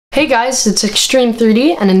Hey guys, it's Extreme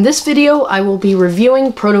 3D, and in this video I will be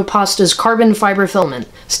reviewing Proto Pasta's carbon fiber filament.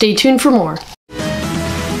 Stay tuned for more.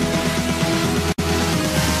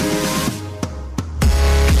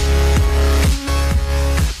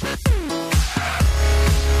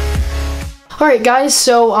 Alright guys,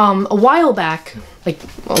 so a while back,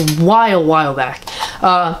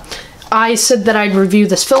 I said that I'd review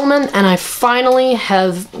this filament, and I finally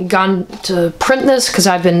have gone to print this because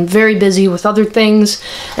I've been very busy with other things,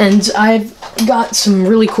 and I've got some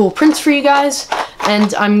really cool prints for you guys,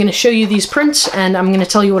 and I'm going to show you these prints, and I'm going to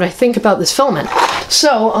tell you what I think about this filament.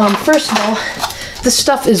 So, first of all, this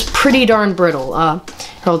stuff is pretty darn brittle.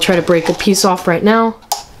 I'll try to break a piece off right now.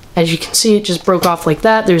 As you can see, it just broke off like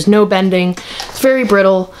that. There's no bending. It's very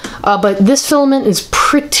brittle, but this filament is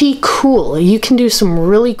pretty cool. You can do some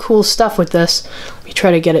really cool stuff with this. Let me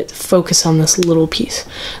try to get it to focus on this little piece.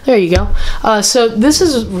 There you go. So this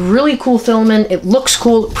is really cool filament. It looks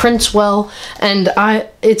cool, it prints well, and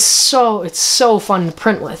it's so fun to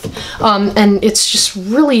print with. And it's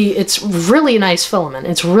really nice filament.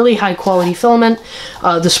 It's really high quality filament.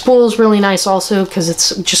 The spool is really nice also because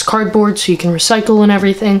it's just cardboard, so you can recycle and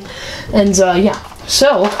everything. And yeah,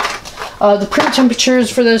 so the print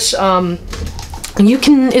temperatures for this,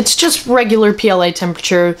 it's just regular PLA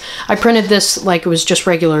temperature. I printed this like it was just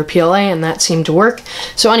regular PLA, and that seemed to work.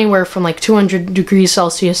 So anywhere from like 200 degrees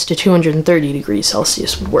Celsius to 230 degrees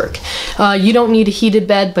Celsius would work. You don't need a heated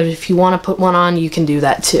bed, but if you want to put one on, you can do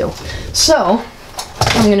that too. So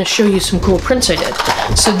I'm going to show you some cool prints I did.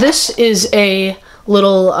 So this is a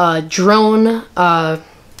little drone.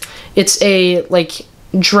 It's a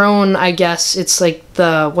drone, I guess. It's like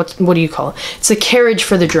the what do you call it? It's the carriage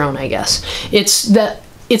for the drone, I guess. It's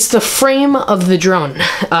the frame of the drone.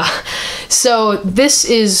 So this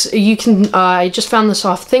is, you can, I just found this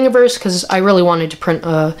off Thingiverse because I really wanted to print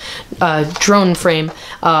a drone frame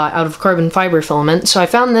out of carbon fiber filament. So I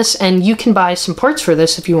found this, and you can buy some parts for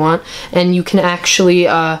this if you want, and you can actually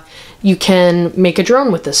you can make a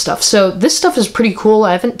drone with this stuff. So this stuff is pretty cool.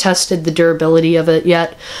 I haven't tested the durability of it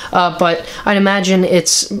yet, but I'd imagine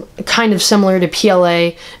it's kind of similar to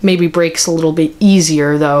PLA, maybe breaks a little bit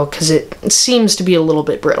easier though, because it seems to be a little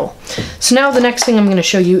bit brittle. So now the next thing I'm going to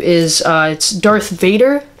show you is, it's Darth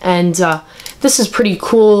Vader, and this is pretty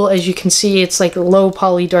cool. As you can see, it's like a low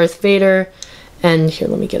poly Darth Vader, and here,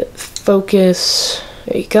 let me get it focus.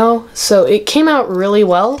 There you go. So it came out really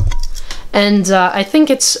well. And I think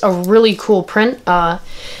it's a really cool print.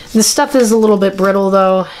 This stuff is a little bit brittle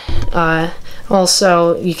though.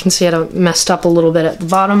 Also, you can see it messed up a little bit at the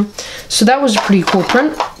bottom. So that was a pretty cool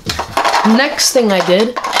print. Next thing I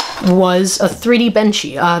did was a 3D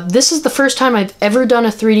Benchy. This is the first time I've ever done a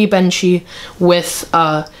 3D Benchy with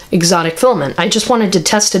exotic filament. I just wanted to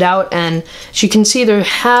test it out, and as you can see, there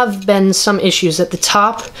have been some issues at the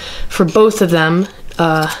top for both of them.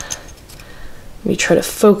 Let me try to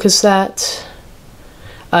focus that.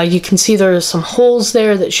 You can see there are some holes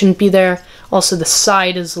there that shouldn't be there. Also, the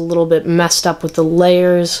side is a little bit messed up with the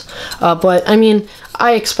layers. But, I mean,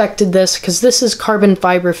 I expected this because this is carbon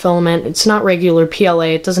fiber filament. It's not regular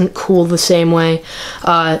PLA. It doesn't cool the same way.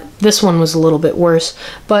 This one was a little bit worse.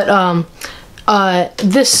 But,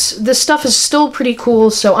 this stuff is still pretty cool,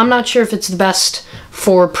 so I'm not sure if it's the best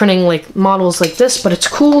for printing like models like this, but it's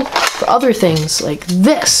cool for other things like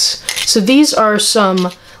this. So these are some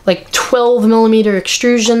like 12mm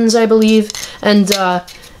extrusions, I believe, and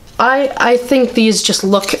I think these just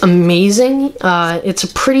look amazing. It's a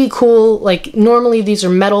pretty cool, like, normally these are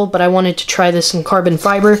metal, but I wanted to try this in carbon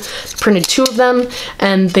fiber. I printed 2 of them,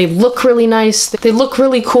 and they look really nice. They look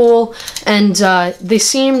really cool, and they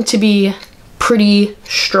seem to be pretty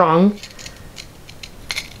strong.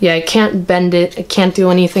 Yeah, I can't bend it. I can't do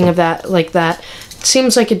anything of that like that. It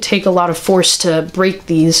seems like it'd take a lot of force to break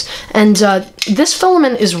these. And this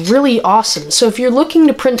filament is really awesome. So if you're looking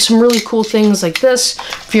to print some really cool things like this,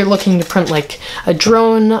 if you're looking to print like a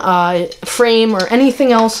drone frame or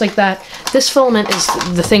anything else like that, this filament is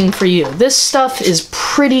the thing for you. This stuff is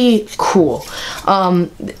pretty cool.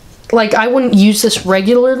 Like, I wouldn't use this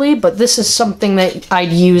regularly, but this is something that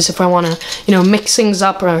I'd use if I want to, you know, mix things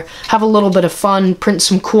up or have a little bit of fun, print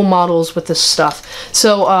some cool models with this stuff.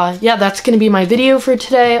 So, yeah, that's going to be my video for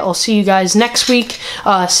today. I'll see you guys next week.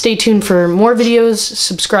 Stay tuned for more videos.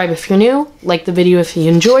 Subscribe if you're new. Like the video if you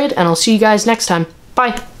enjoyed, and I'll see you guys next time.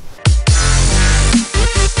 Bye!